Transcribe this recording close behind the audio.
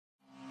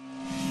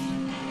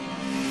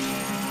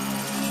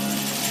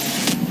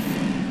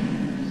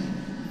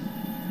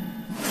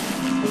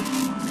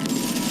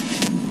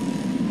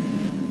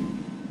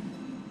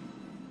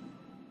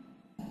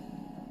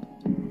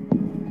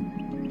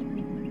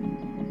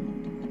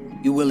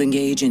You will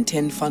engage in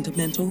 10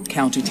 fundamental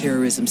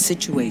counterterrorism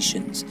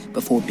situations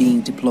before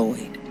being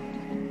deployed.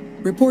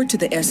 Report to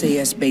the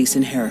SAS base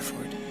in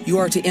Hereford. You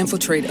are to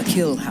infiltrate a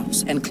kill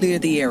house and clear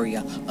the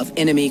area of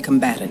enemy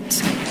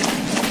combatants.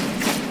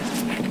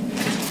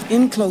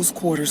 In close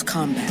quarters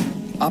combat,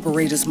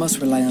 operators must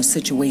rely on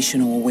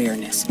situational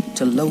awareness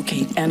to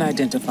locate and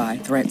identify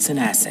threats and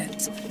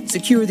assets.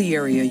 Secure the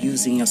area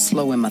using a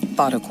slow and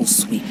methodical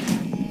sweep.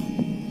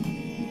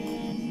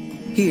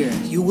 Here,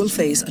 you will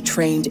face a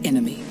trained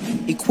enemy,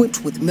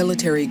 equipped with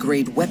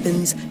military-grade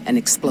weapons and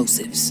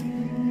explosives.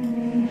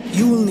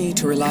 You will need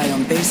to rely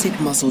on basic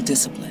muscle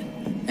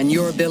discipline and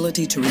your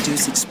ability to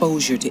reduce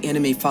exposure to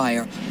enemy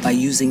fire by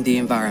using the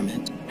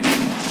environment.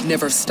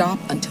 Never stop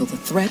until the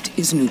threat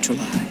is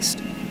neutralized.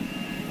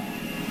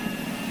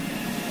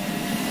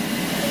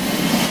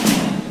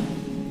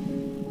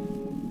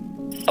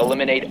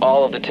 Eliminate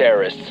all of the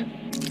terrorists.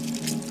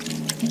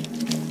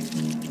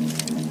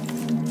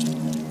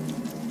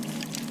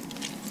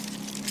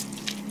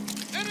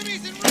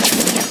 Enemies in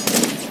range!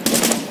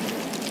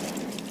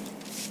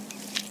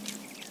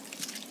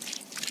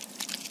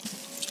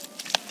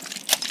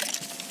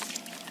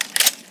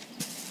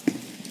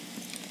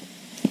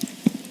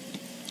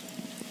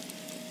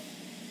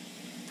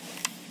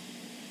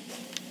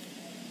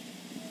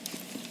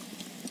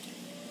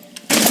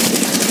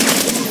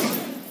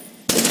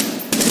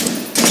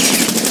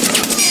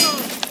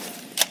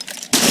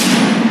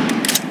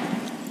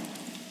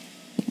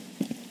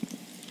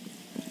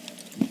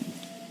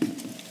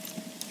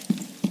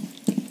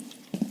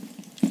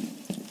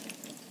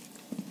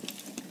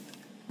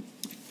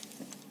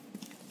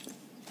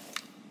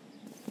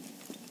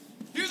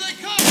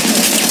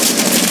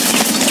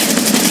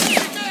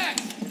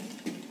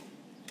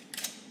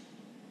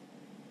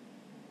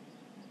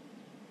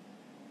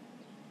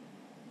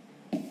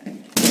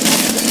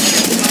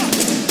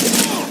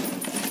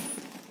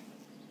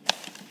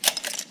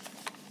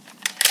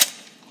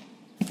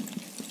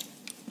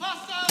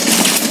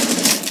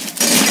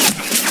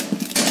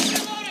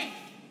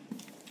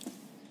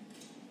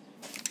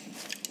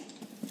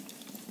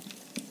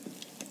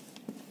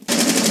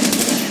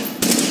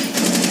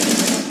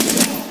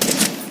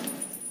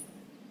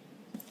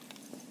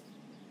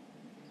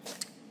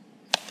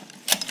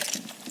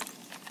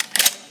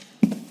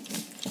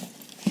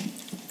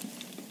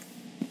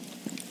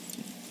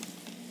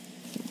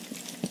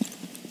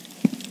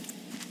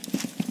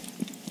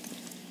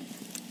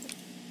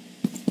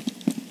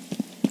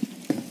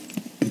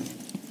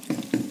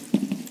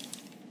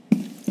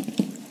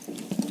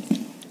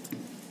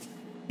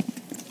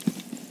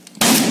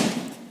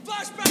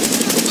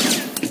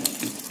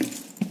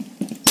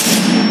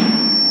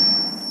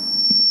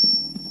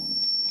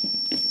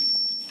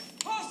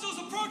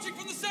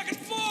 From the second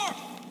floor!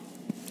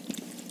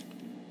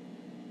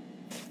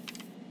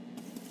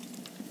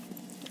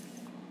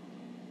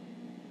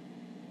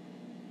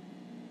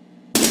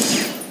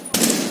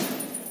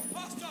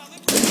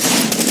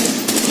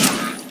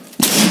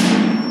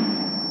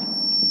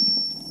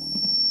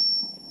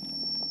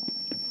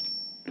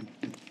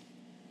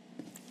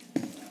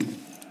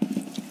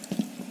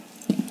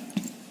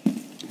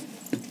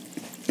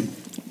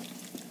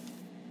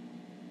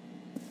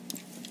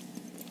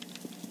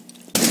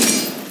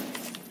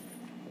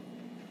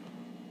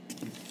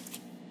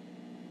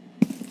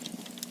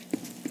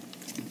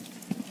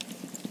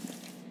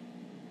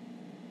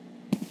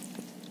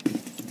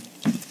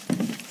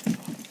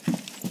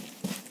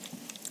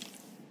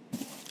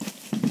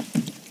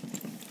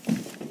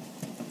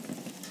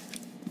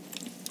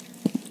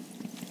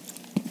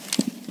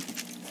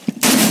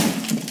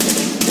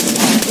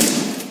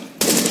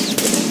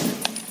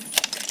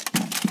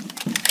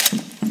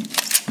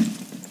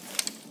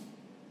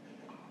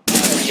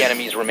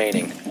 Enemies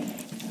remaining.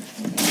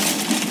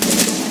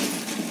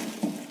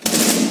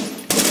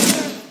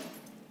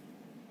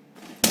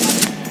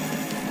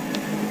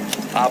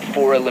 Op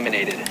 4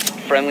 eliminated.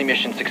 Friendly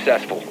mission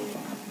successful.